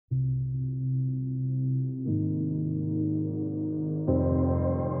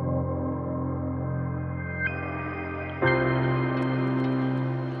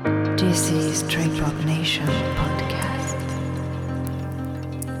Straight Rock Nation podcast.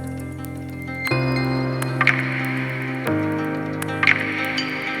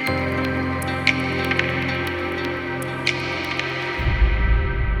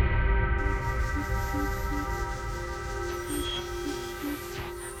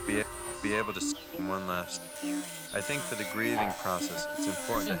 Be able to see one last. I think for the grieving process, it's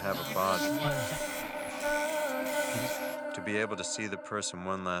important to have a body. To be able to see the person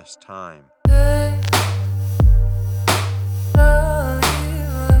one last time.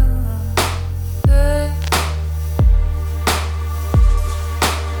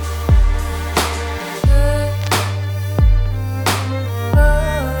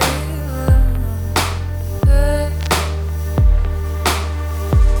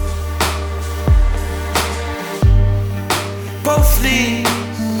 Both knees,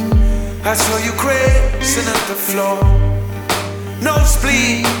 I saw you grazing at the floor.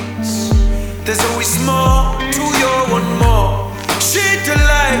 Nosebleeds, there's always more to your one more. She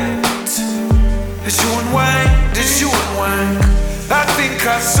delight as you unwind, I think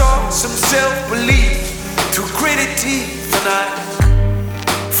I saw some self-belief through gritted teeth, and I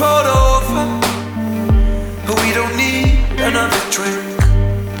fought over. We don't need another drink.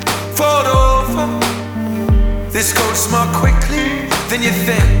 Fought over. This goes more quickly than you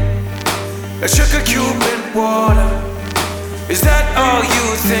think. A sugar cube in water. Is that all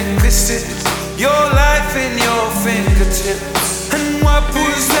you think this is? Your life in your fingertips. And what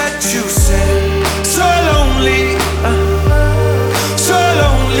was that you said? So lonely, so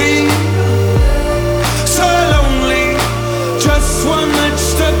lonely, so lonely. Just one match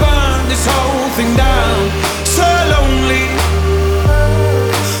to burn this whole thing down. So lonely,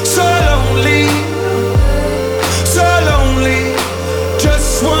 so lonely, so lonely.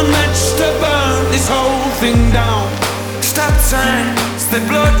 Just one match to burn this whole thing down. Stop signs, they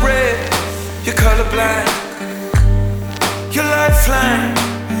blood red. You're colorblind. Your lifeline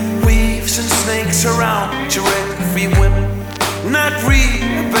weaves and snakes around your every whim. Not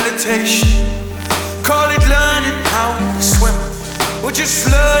rehabilitation. Call it learning how to swim, or just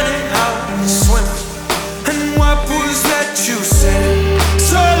learning how to swim. And what was that you said?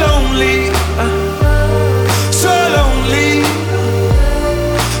 So lonely, so lonely,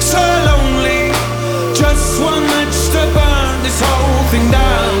 so lonely. Just one match to burn this whole thing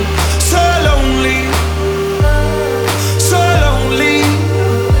down. So lonely, so lonely,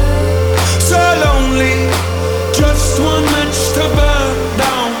 so lonely. Just one match to burn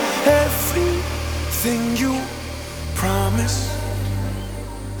down. Everything you promised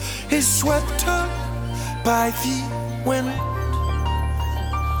is swept up by the wind.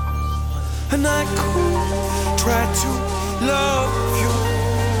 And I could try to love you,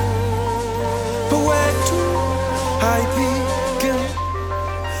 but where do I begin?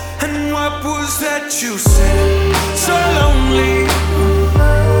 And what was that you said? So lonely,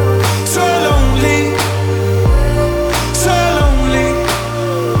 so lonely, so lonely,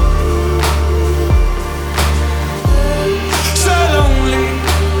 so lonely,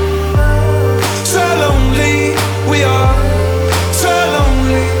 so lonely. We are so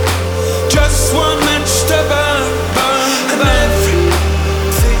lonely. Just one match to burn, burn, and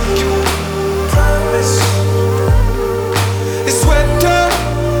everything you promised is swept up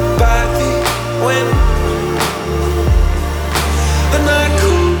by the wind. And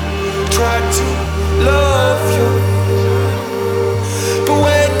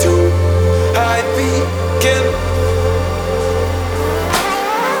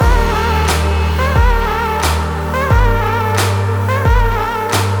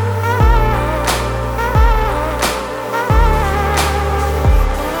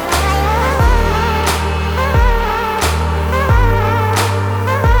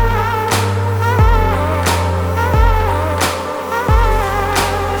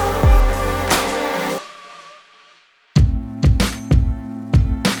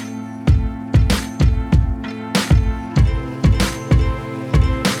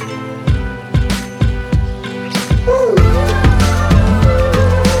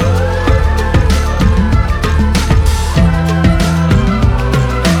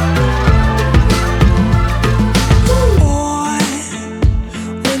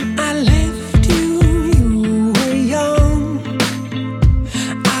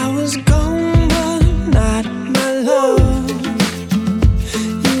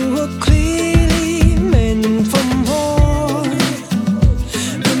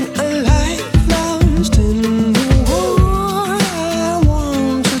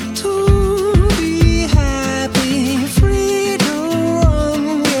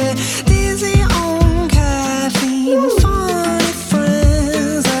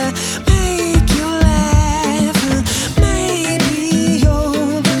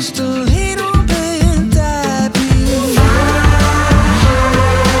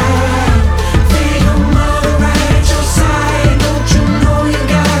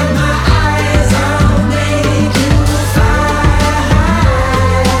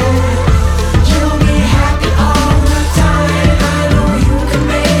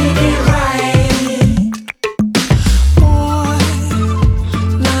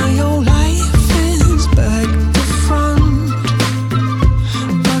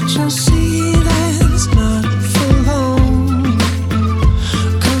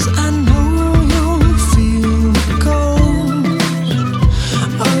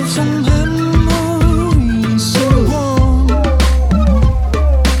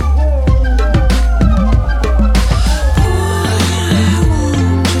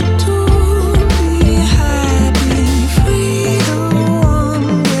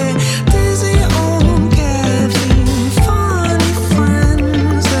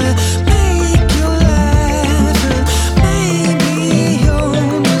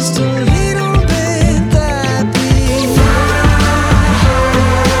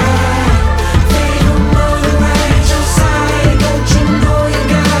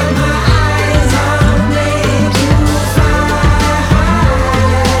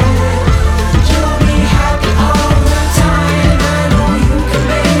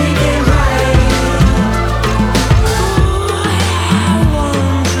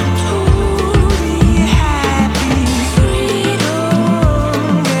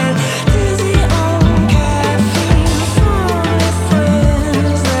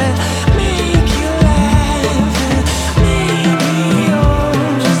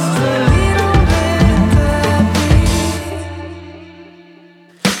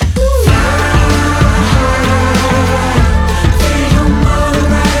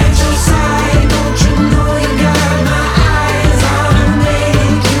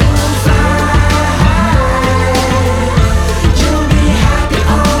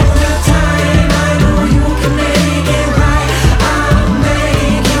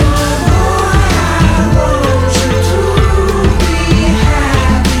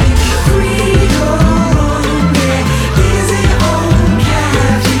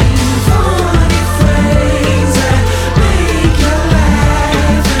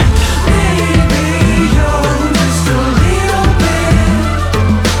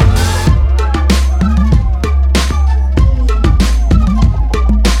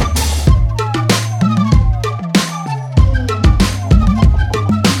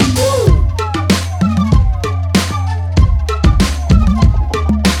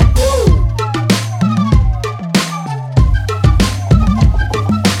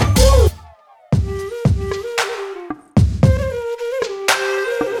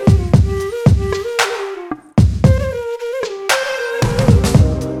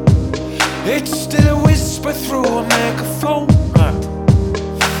It's still a whisper through a megaphone.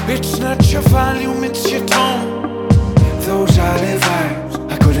 It's not your volume, it's your tone. Those olive eyes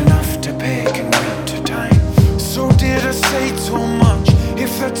are good enough to bake in winter time. So did I say too much?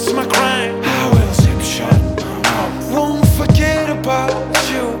 If that's my crime, I will zip shut my mouth. Won't forget about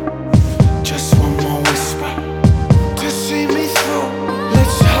you. Just one more whisper to see me through.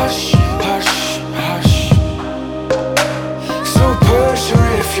 Let's hush, hush, hush. So Persia,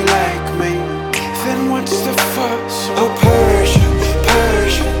 if you like me, then what's the fuss? Oh Persia,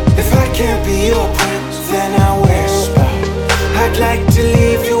 Persia, if I can't be your prince, then I whisper. I'd like to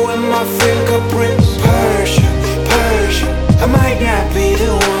leave you in my fingerprints. Persia, Persia, I might not be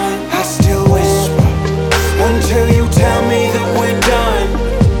the one. I still whisper until you tell me that we're done.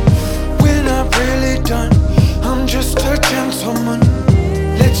 We're not really done, I'm just a gentleman.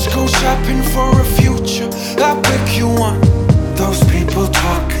 Let's go shopping for a future, I'll pick you one. Those people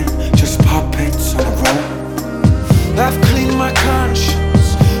talking, just puppets on a rope. I've cleaned my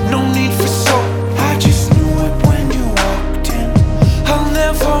conscience, no need for soap. I just knew it when you walked in. I'll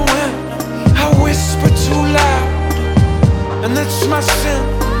never win, I whisper too loud, and that's my sin.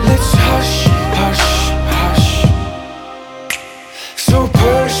 Let's hush, hush, hush. So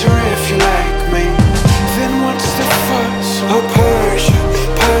Persia, if you like me, then what's the fuss? Oh Persia,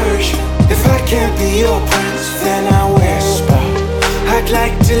 Persia, if I can't be your prince, then I whisper. I'd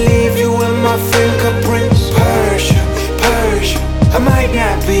like to leave you in my fingerprints. Persia, Persia, I might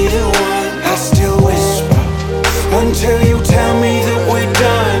not be the one. I still whisper until you tell me that we're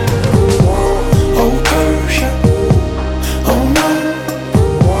done. Oh Persia, oh no.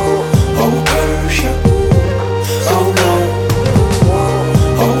 Oh Persia, oh no.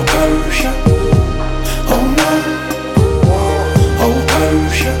 Oh Persia, oh no. Oh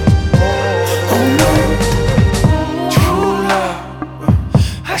Persia, oh no. True love,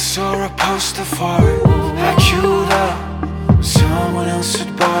 I saw a poster for it. I queued up, someone else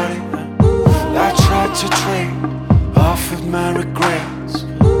had bought it. I tried to trade off of my regrets.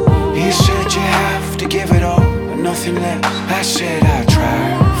 He said you have to give it all and nothing less. I said I'll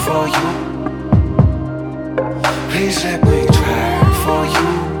try for you. Please let me try for you.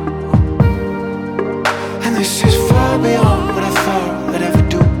 And this is far beyond what I thought I'd ever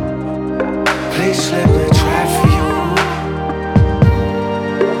do. Please let me try for you.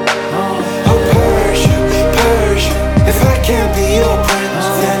 Oh Persia, Persia, if I can't be your prince,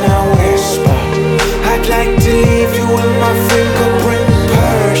 then I whisper. I'd like to leave you in my fingerprints.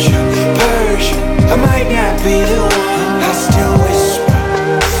 Persia, Persia, I might not be the one. I still whisper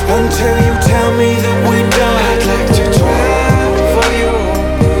until you tell me that we're done. I'd like to try for you.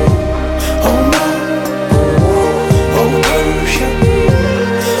 Oh no. Oh Persia,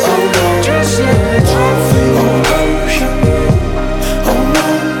 oh no. Just let me try for you. Oh Persia, oh no.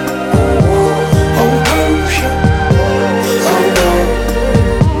 Oh Persia, oh no.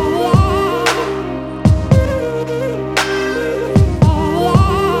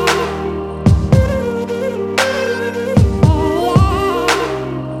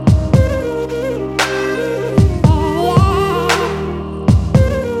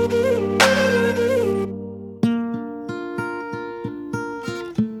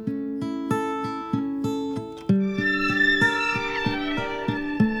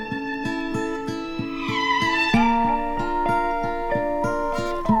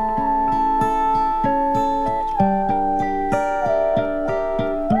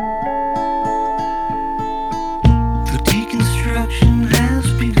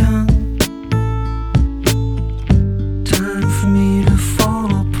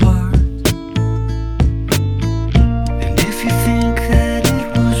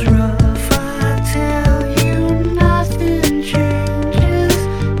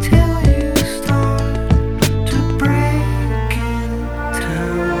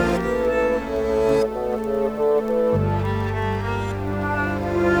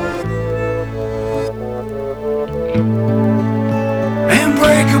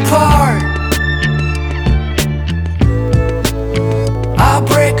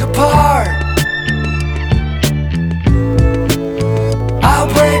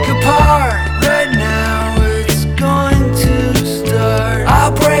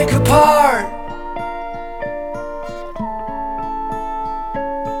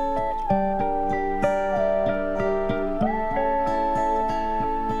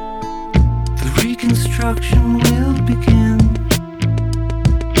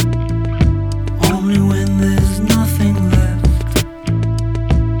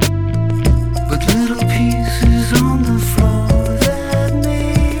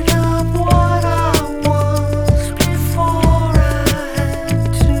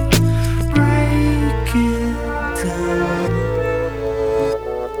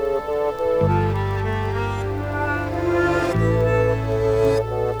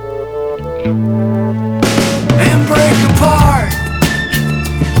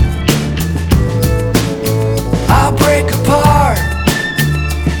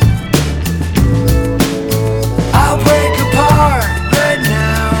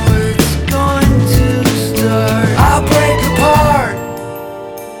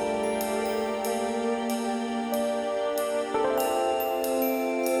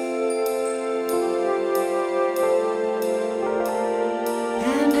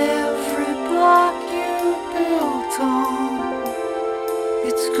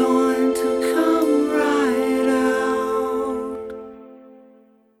 going to come right out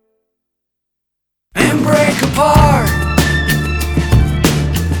and break apart.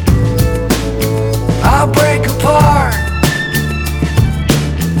 I'll break apart.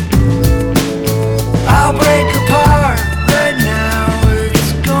 I'll break apart right now.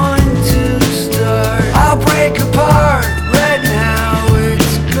 It's going to start. I'll break apart right now.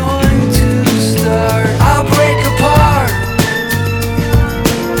 It's going to start. I'll break apart.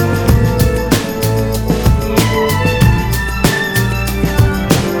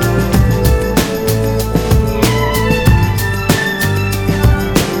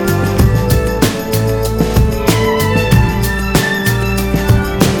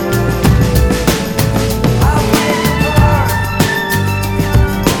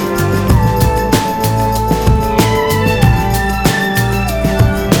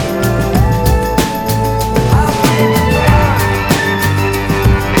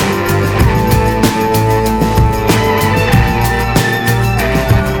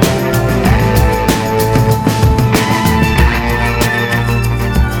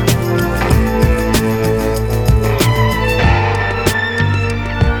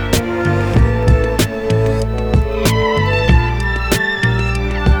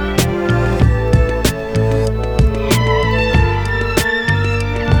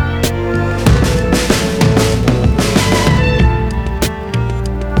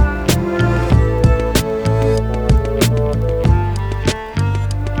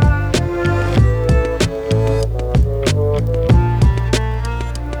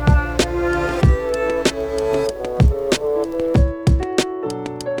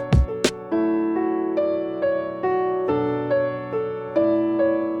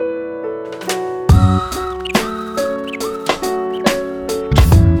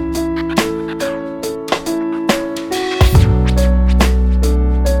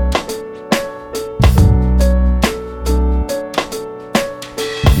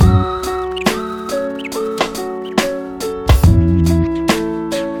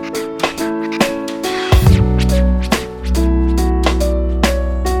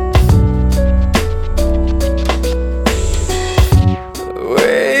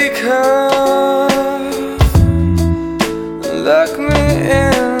 Look me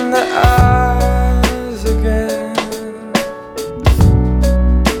in the eyes again.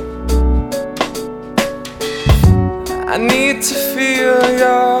 I need to feel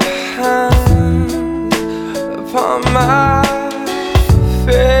your hand upon my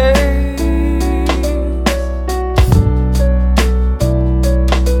face.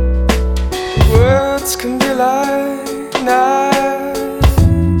 Words can be like knives,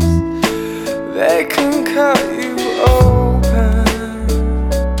 they can cut you open.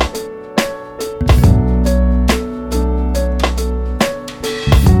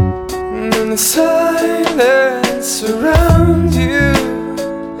 The silence around you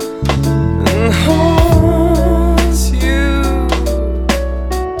and haunts you.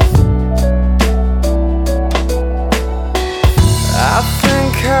 I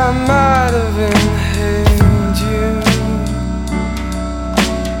think I might have inhaled you.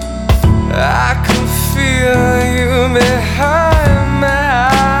 I can feel you behind my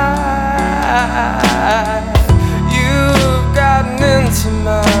eyes. You've gotten into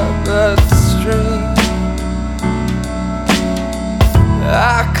my bloodstream. I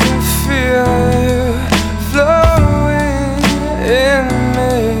can feel you flowing in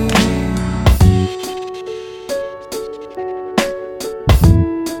me.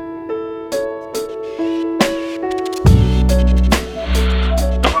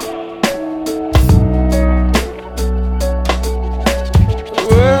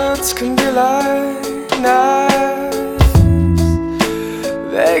 Words can be like knives,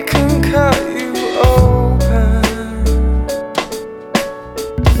 they can cut you open.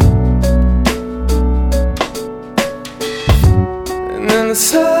 And then the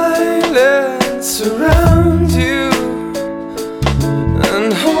silence around you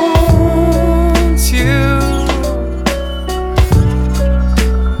and haunts you.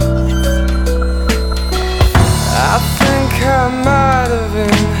 I think I might have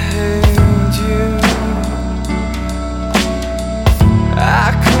inhaled you. I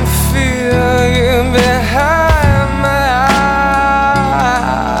can feel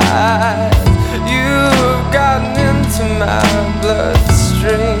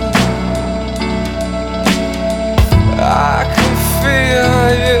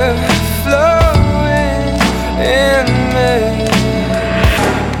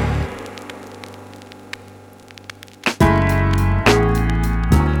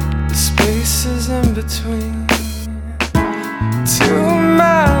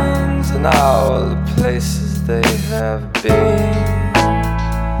they have been,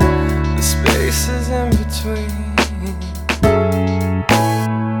 the spaces in between.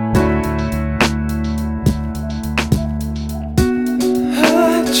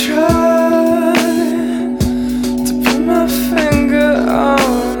 I try to put my finger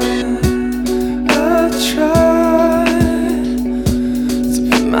on it. I try to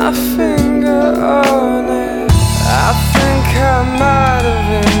put my finger on it. I think I might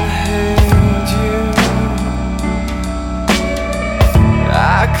have inhaled you.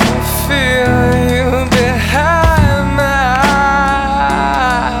 I can feel you behind my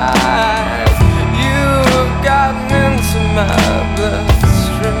eyes. You have gotten into my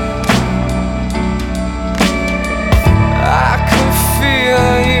bloodstream. I can feel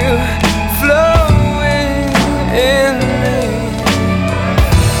you flowing in me.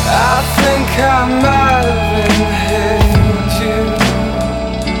 I think I might have inhaled you.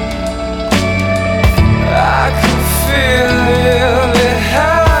 I can feel you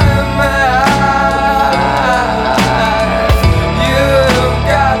behind my eyes. You've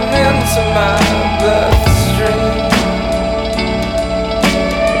gotten into my bloodstream.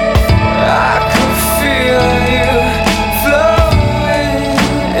 I can feel you flowing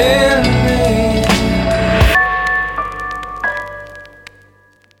in me.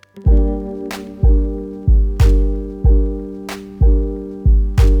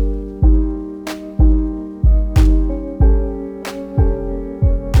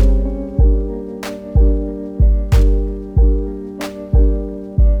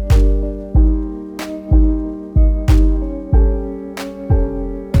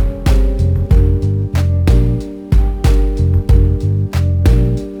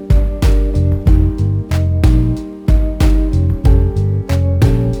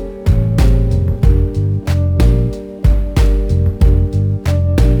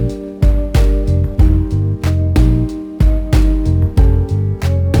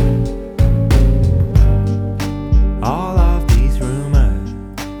 All of these rumors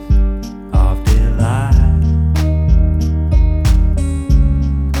of delight,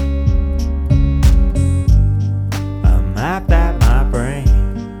 a map that my brain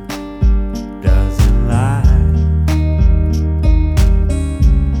doesn't like.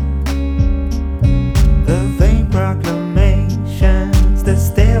 The vain proclamations, the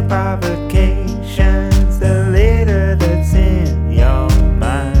stale provocations, the litter that's in your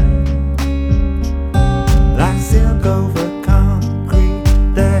mind. Like silk over concrete,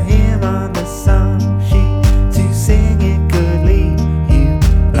 the hymn on the song sheet. To sing it could leave you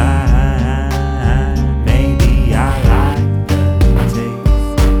blind. Maybe I like the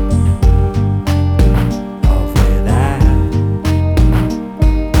taste of without.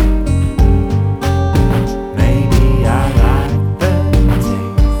 Maybe I like the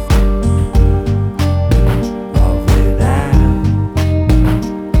taste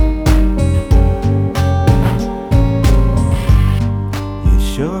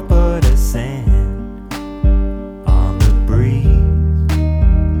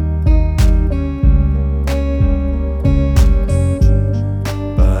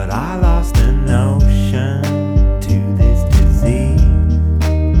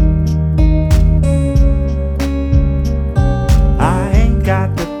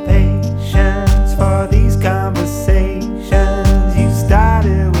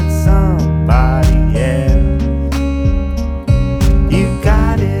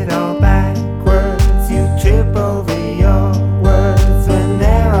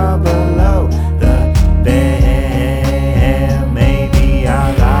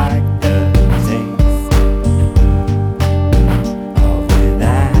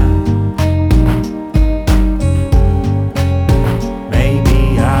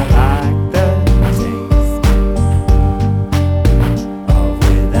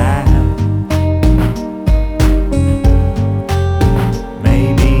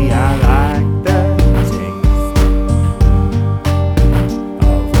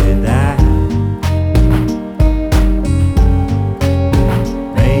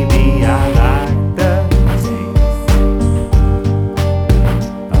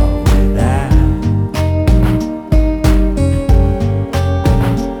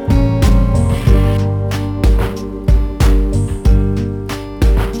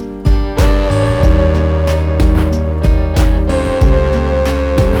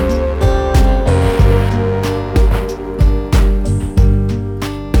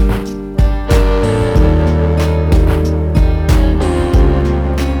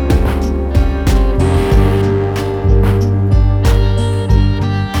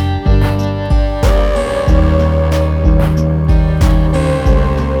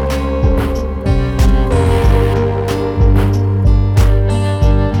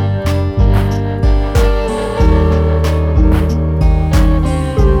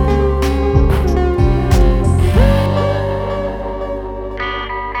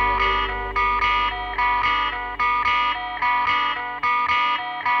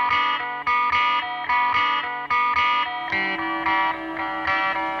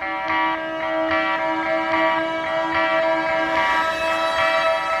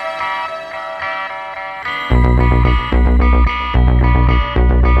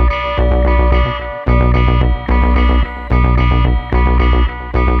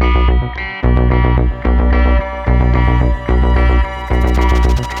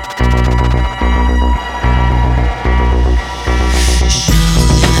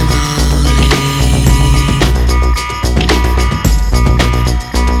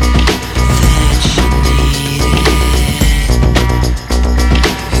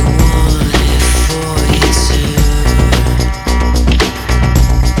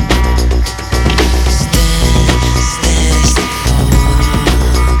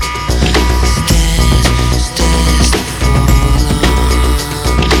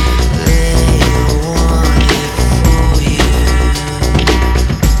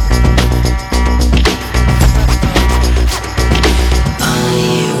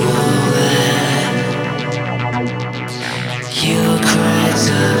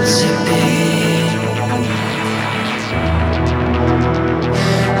to be.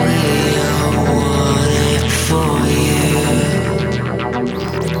 We all want it for you.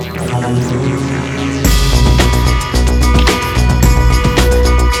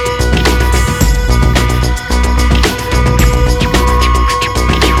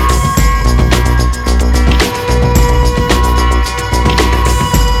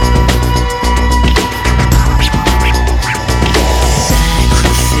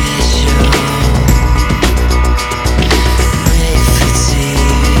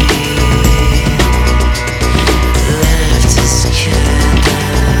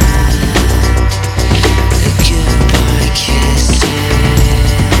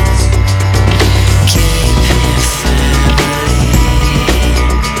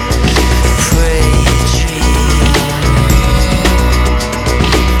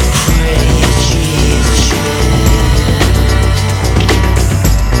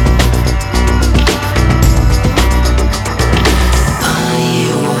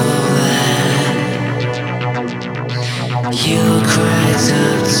 You cried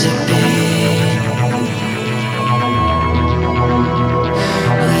up to be.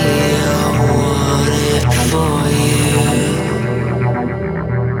 We all want it for you.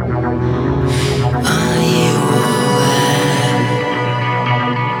 Are you aware?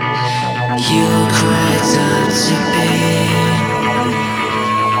 You cried up to be.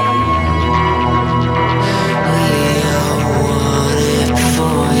 We all want it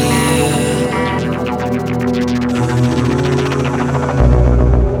for you.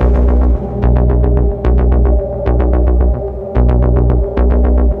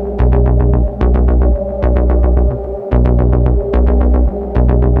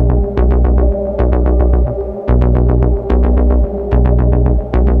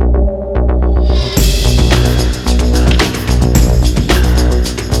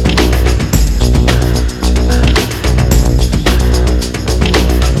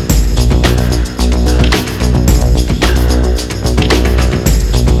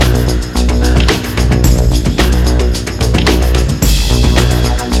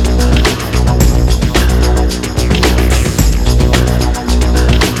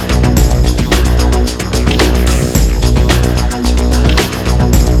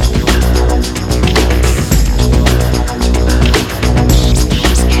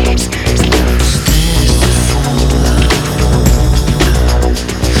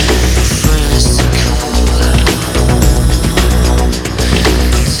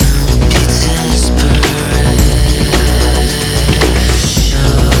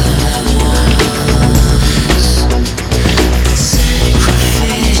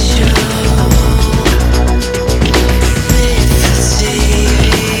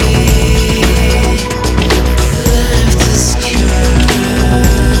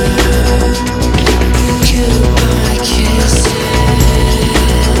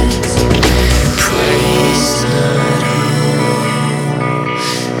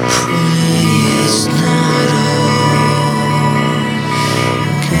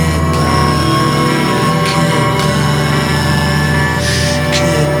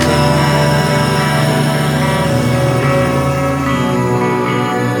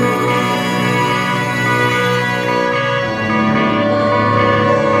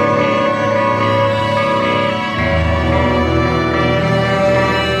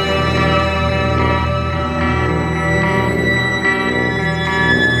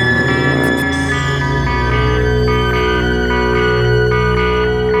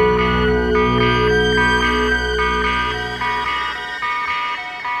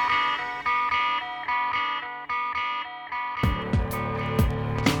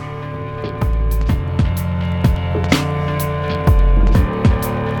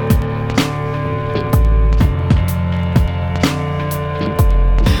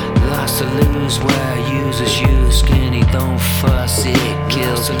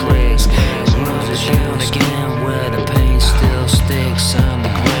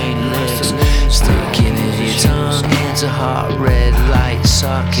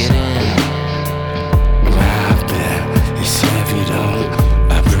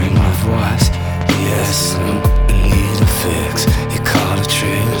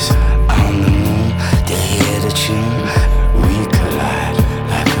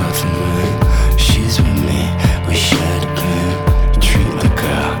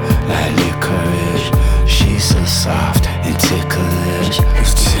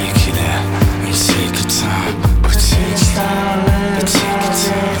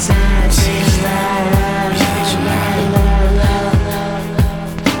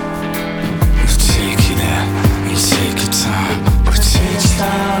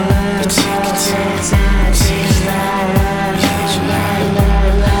 Stop.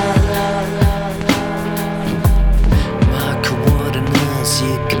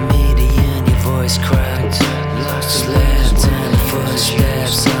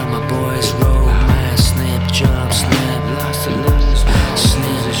 inside my boys romance. Snip, jump, snap, lots to lose.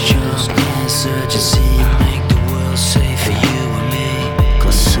 Snip, jump, insurgency. Make the world safe for you and me.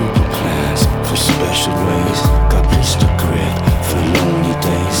 Got super plans for special ways. Got blister grit for lonely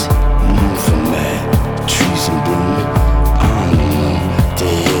days. Moon for mad, trees in bloom. I don't know,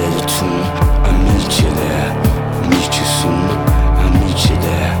 they hear the tune. I meet you there, meet you soon. I meet you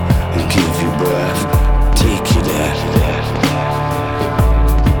there and give you breath. Take you there.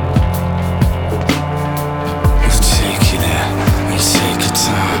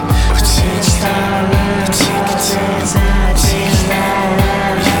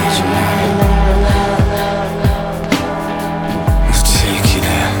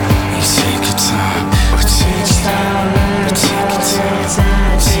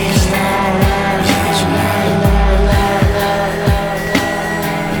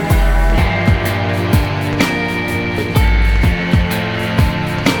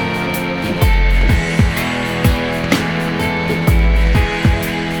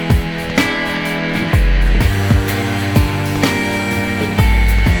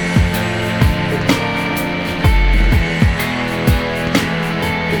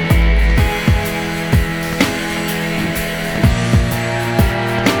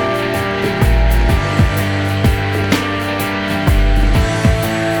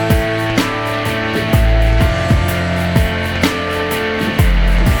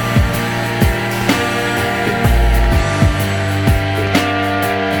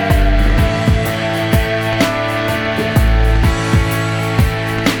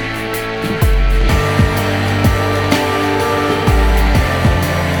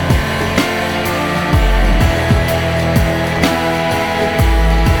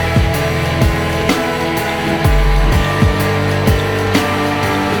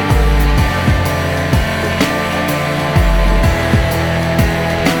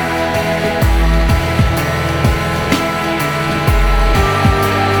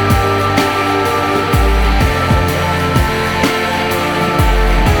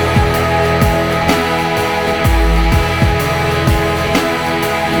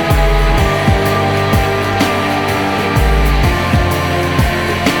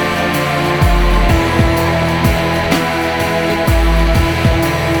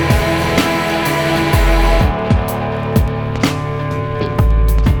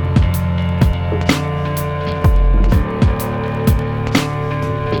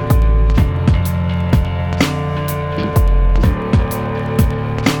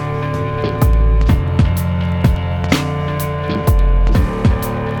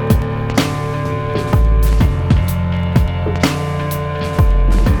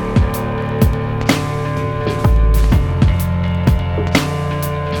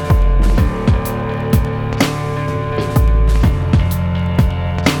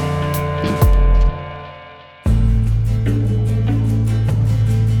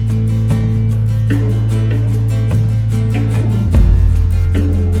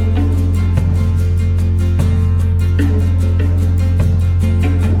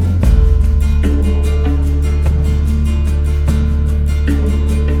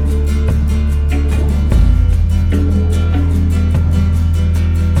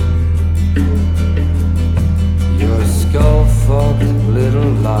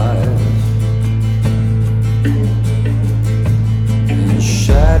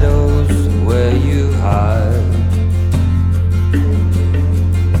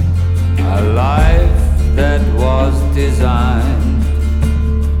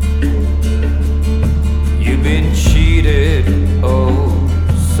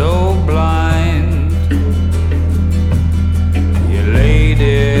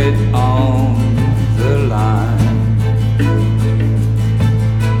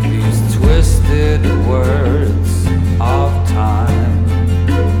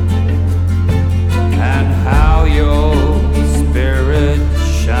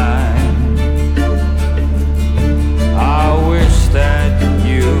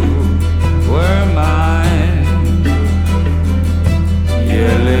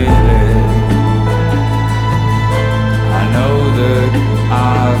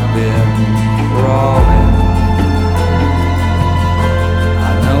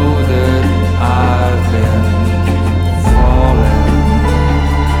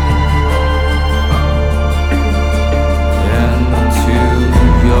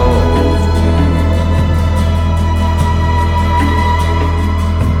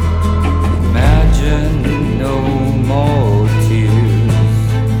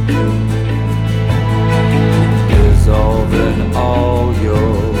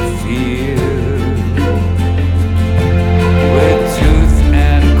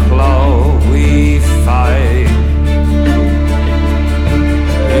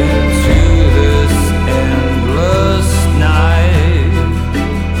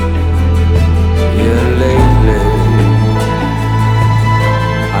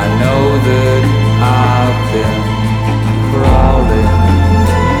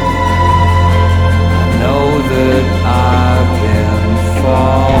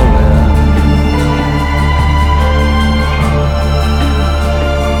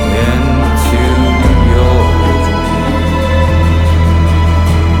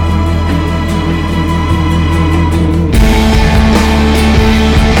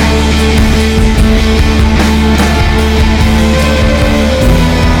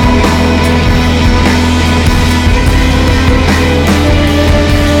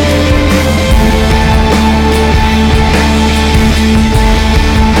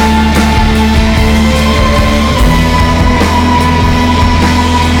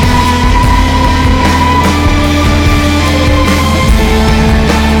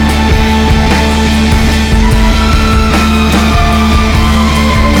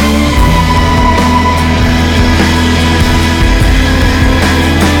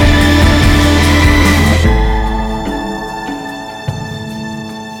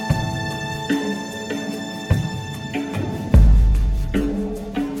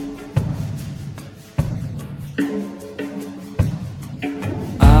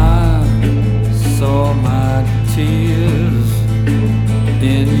 tears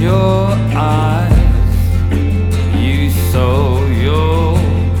in your eyes. You sow your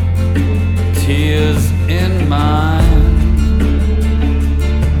tears in mine.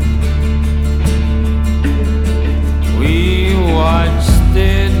 We watched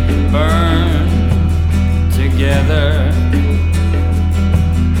it burn together.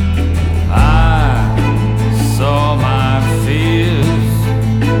 I saw my fears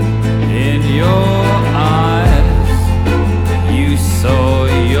in your eyes. You saw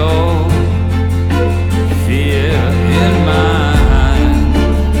your fear in mine.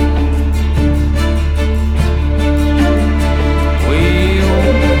 We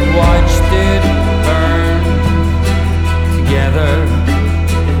watched it burn together.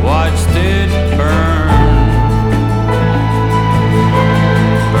 Watched it burn,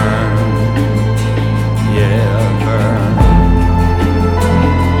 burn, yeah, burn.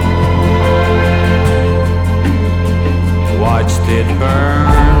 Watched it burn,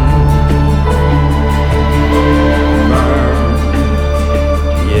 burn,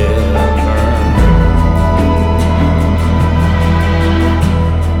 yeah, burn.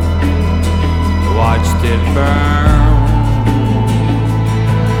 Watched it burn,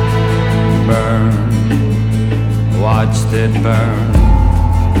 burn. Watched it burn.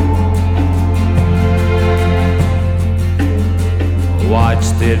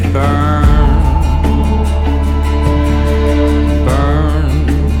 Watched it burn.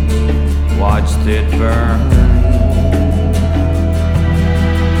 Watched it burn.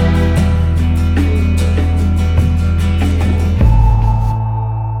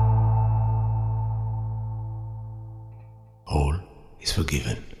 All is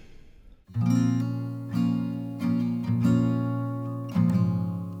forgiven.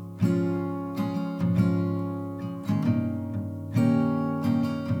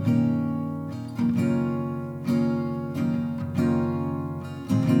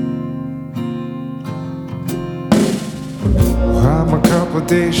 I'm a couple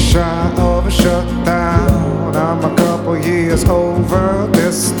days shy of a shutdown. I'm a couple years over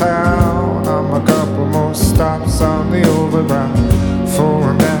this town. I'm a couple more stops on the overground. For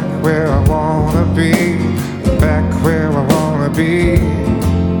I'm back where I wanna be. Back where I wanna be.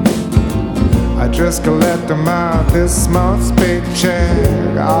 I just collected my this month's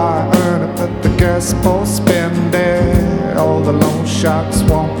paycheck. I earn it, but the gas will spend it. All the loan sharks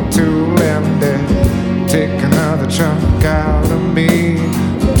want to lend it. Take another chunk out of me.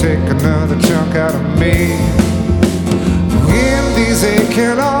 Take another chunk out of me. In these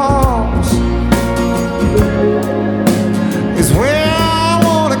aching arms is where I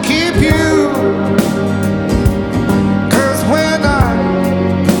wanna keep you. 'Cause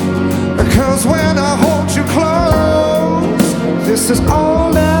when I hold you close, this is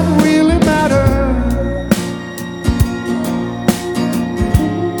all that really matters.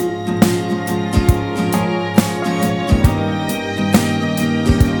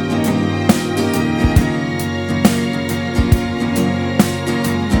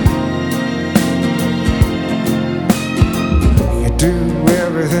 Do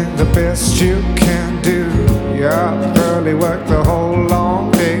everything the best you can do. Yeah, early work the whole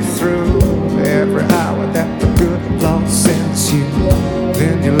long day through. Every hour that the good Lord sends you.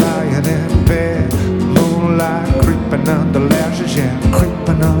 Then you're lying in bed, moonlight creeping under lashes, yeah,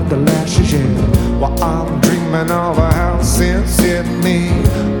 creeping under lashes, yeah. While I'm dreaming of a house in Sydney,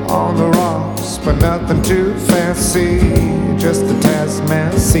 on the rocks, but nothing too fancy. Just a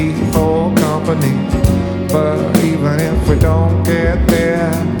Tasman Sea for company. But even if we don't get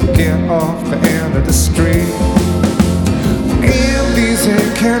there, get off the end of the street. In these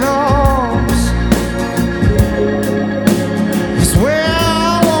aching arms is where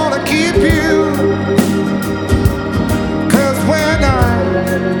I wanna keep you. 'Cause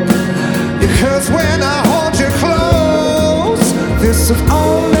when I hold you close, this is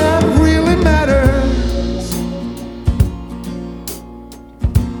all that really matters.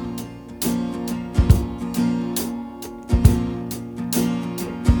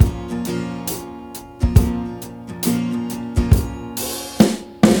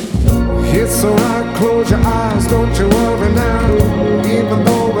 It's alright, close your eyes, don't you worry now. Even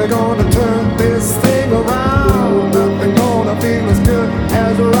though we're gonna turn this thing around, nothing gonna feel as good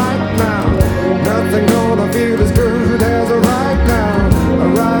as right now. Nothing gonna feel as good as right now.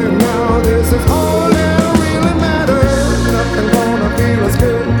 Right now, this is all that really matters. Nothing gonna feel as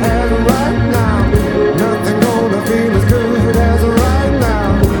good as right now. Nothing gonna feel as good as right now.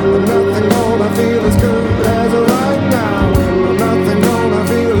 Nothing gonna feel as good as right now. Nothing gonna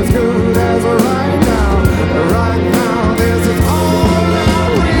feel as good as right now. Right now, there's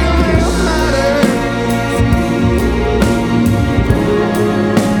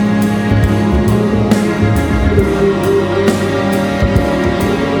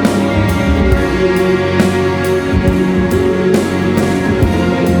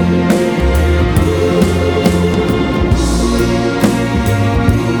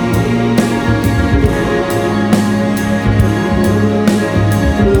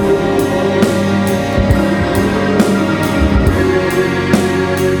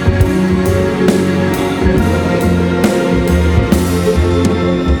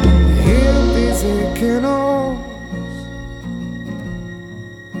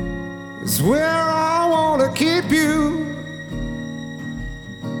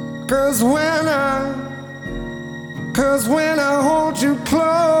Cause when I hold you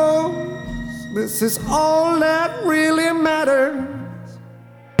close, this is all that really matters.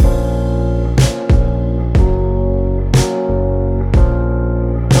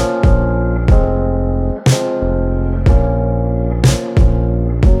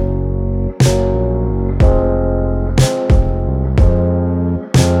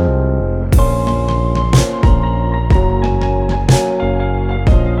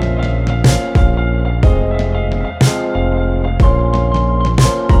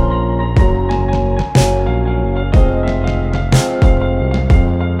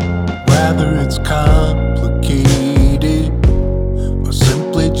 Whether it's complicated or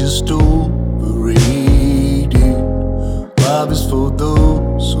simply just overrated, love is for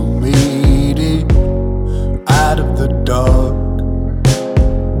those who made it out of the dark,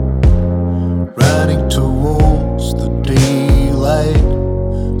 running towards the daylight,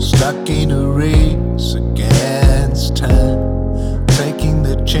 stuck in a race against time, taking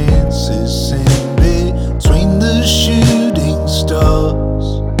the chances in between the shooting stars.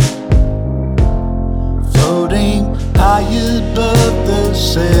 High above the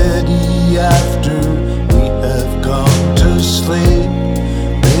city after we have gone to sleep.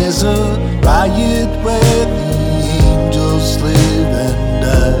 There's a riot where the angels live and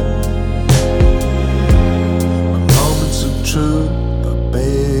die. When moments of truth are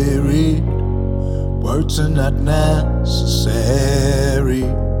buried, words are not necessary.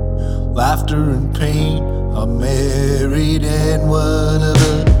 Laughter and pain are married and one of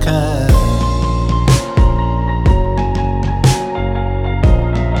a kind.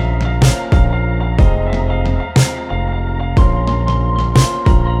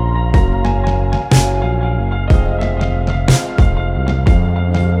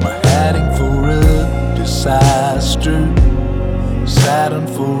 Disaster, Saturn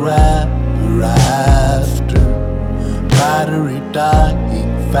forever after, battery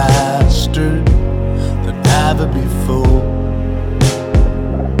dying faster than ever before.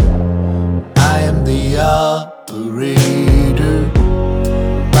 I am the operator,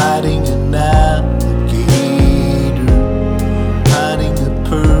 riding an alligator, hunting a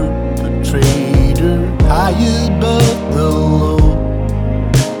perpetrator high above the low.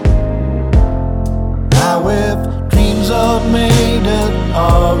 If dreams are made of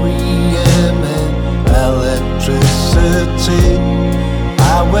REM and electricity,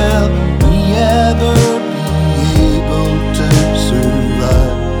 how will we ever be able to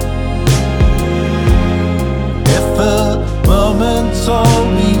survive? If a moment's all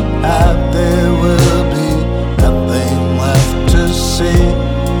we have, there will be nothing left to see.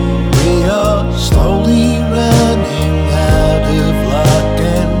 We are slowly running out of luck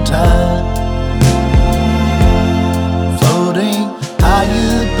and time. High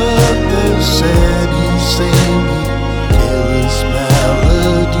above the city, singing careless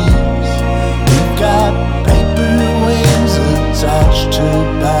melodies. We've got paper wings attached to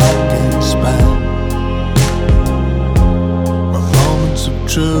back and spine. Where moments of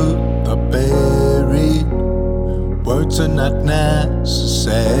truth are buried, words are not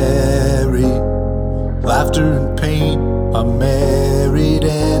necessary. Laughter and pain are married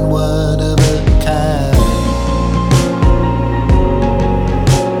and one of a kind.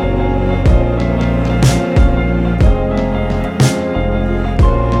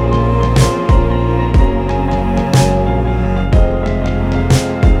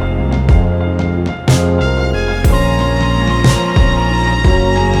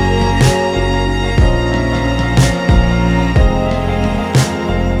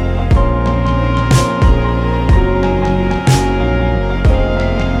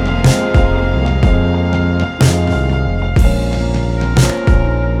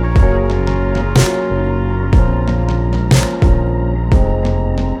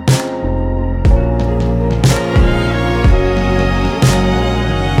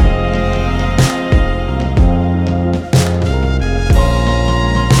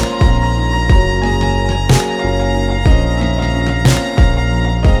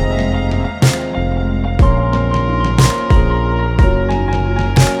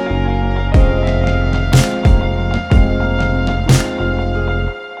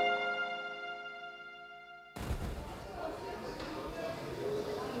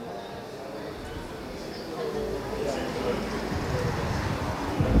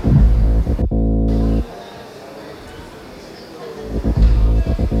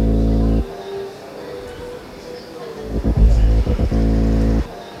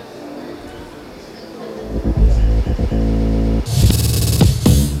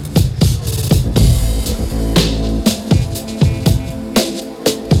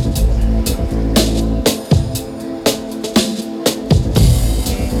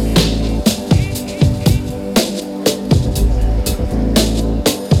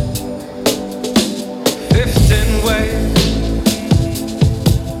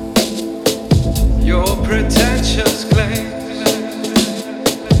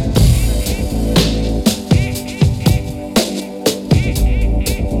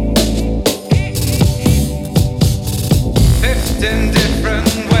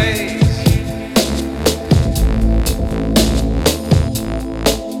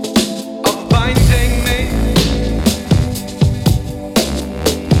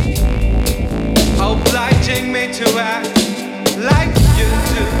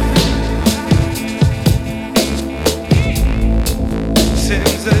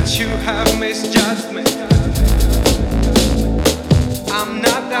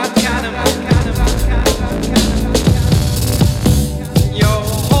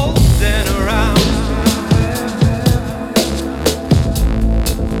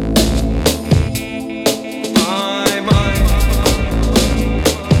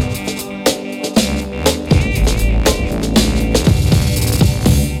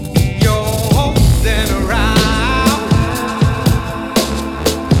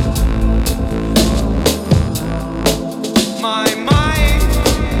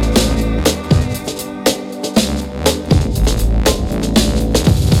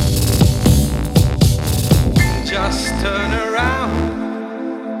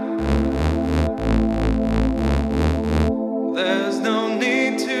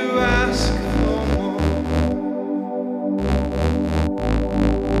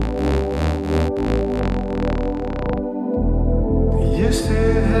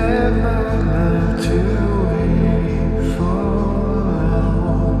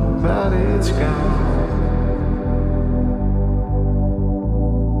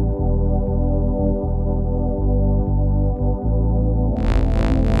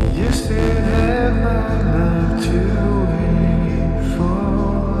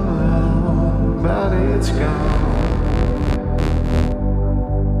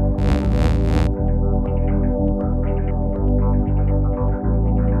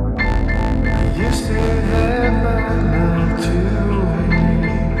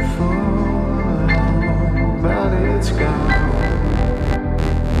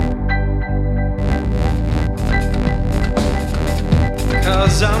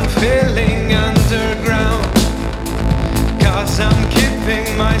 feeling underground, 'cause I'm keeping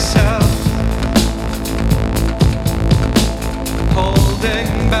myself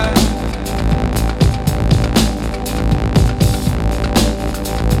holding back.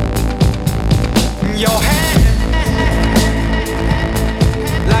 Your hand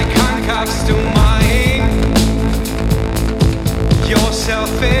like handcuffs to mine. Your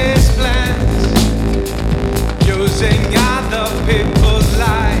selfish plans, using other people's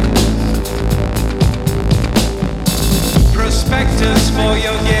lives, prospectus for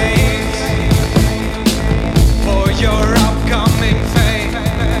your gains, for your upcoming fame.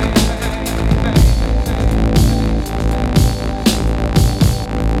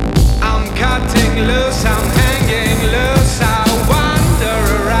 I'm cutting loose, I'm hanging loose, I wander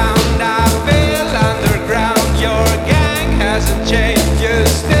around, I feel underground. Your gang hasn't changed, you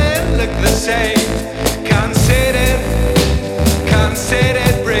still look the same.